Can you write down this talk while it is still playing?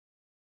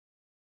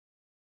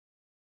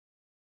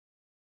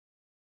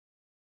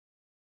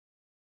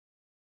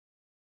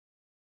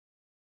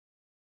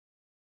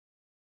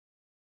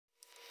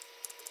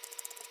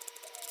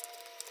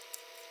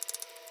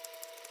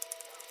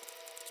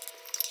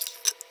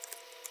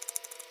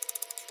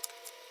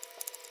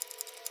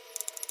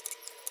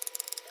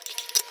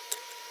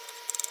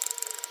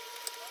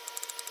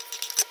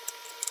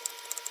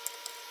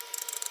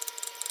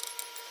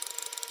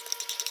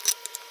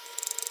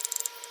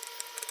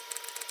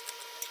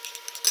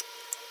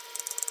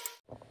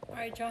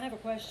Alright, y'all, have a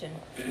question.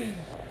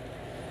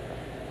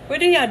 What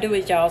do y'all do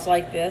with y'all's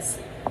like this?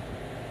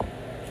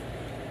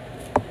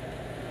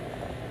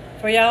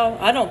 For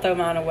y'all, I don't throw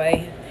mine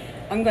away.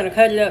 I'm going to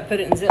cut it up, put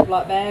it in a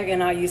Ziploc bag,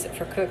 and I'll use it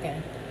for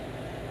cooking.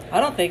 I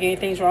don't think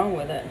anything's wrong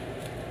with it.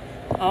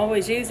 I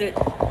always use it.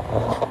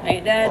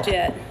 Ain't died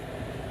yet.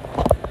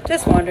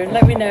 Just wondering.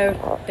 Let me know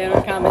down in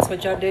the comments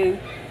what y'all do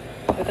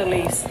with the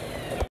leaves.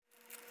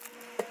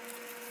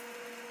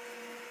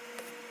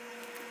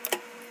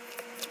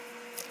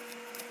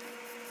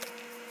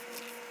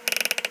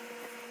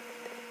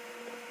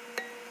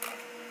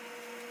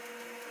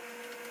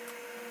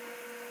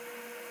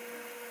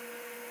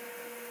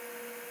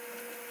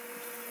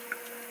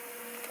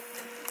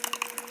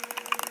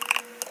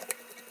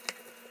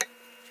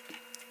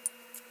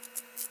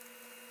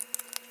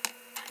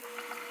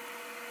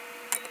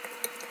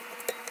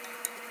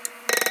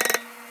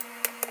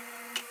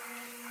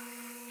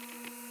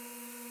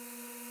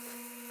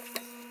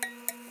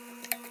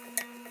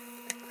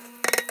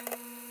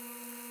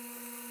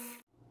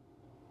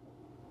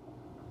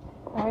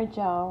 Alright,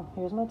 y'all,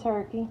 here's my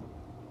turkey.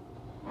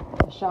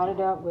 I shot it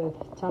up with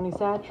Tony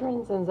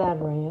Chachere's and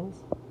Zatarain's.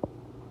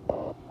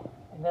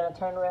 And then I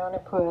turned around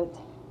and put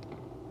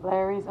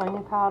Larry's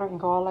onion powder and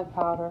garlic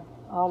powder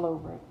all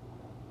over it.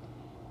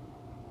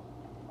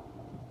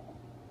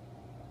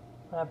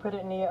 And I put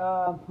it in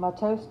the my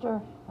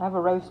toaster. I have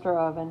a roaster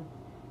oven.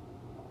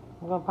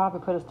 I'm going to probably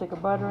put a stick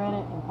of butter in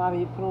it and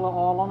probably put a little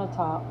oil on the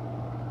top.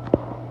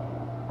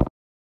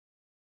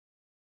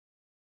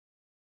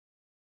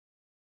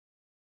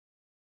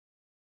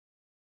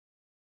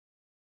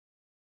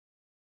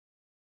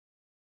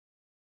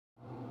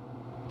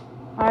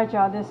 Alright,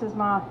 y'all, this is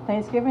my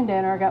Thanksgiving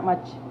dinner. I got my,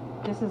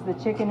 this is the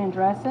chicken and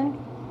dressing.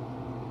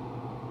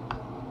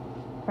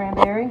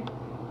 Cranberry.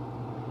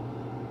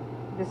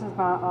 This is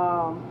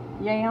my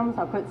yams.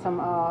 I put some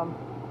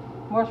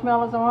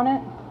marshmallows on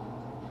it.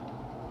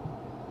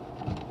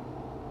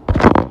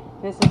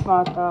 This is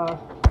my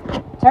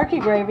turkey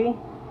gravy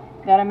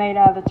that I made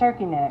out of the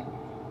turkey neck.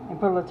 And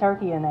put a little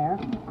turkey in there.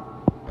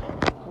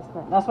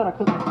 That's what I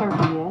cooked the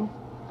turkey in.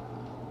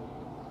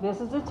 This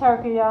is the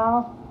turkey,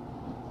 y'all.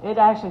 It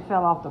actually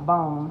fell off the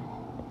bone.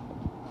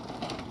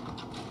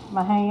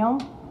 My ham.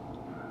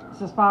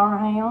 This is flour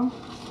ham.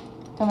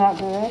 Come out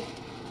good.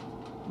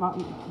 My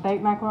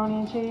baked macaroni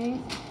and cheese.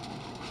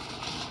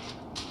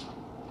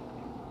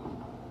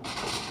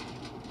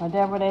 My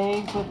deviled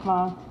eggs with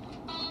my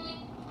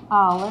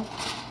olives.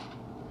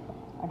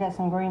 I got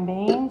some green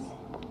beans.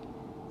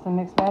 Some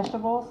mixed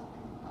vegetables.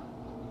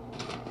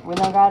 We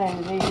done got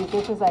into these.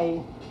 This is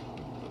a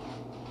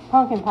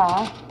pumpkin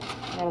pie.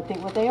 I gotta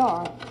think what they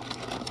are.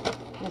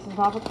 This is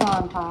my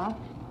pecan pie.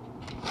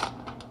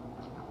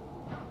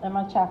 And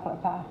my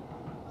chocolate pie.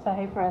 Say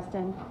hey,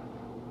 Preston.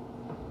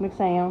 Look,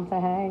 Sam. Say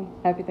hey.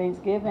 Happy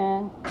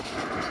Thanksgiving.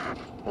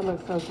 It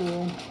looks so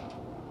good.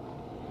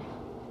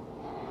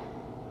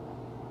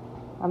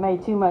 I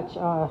made too much,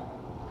 I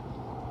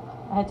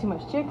had too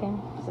much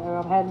chicken, so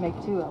I've had to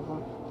make 2 of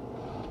them.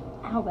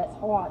 Ow, that's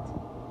hot.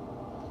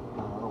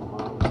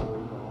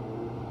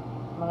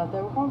 I'm gonna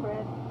throw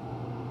cornbread.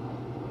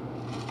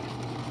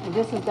 And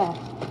this is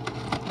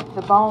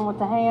the bone with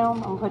the ham.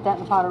 I'm gonna put that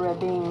in a pot of red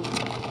beans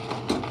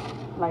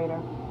later.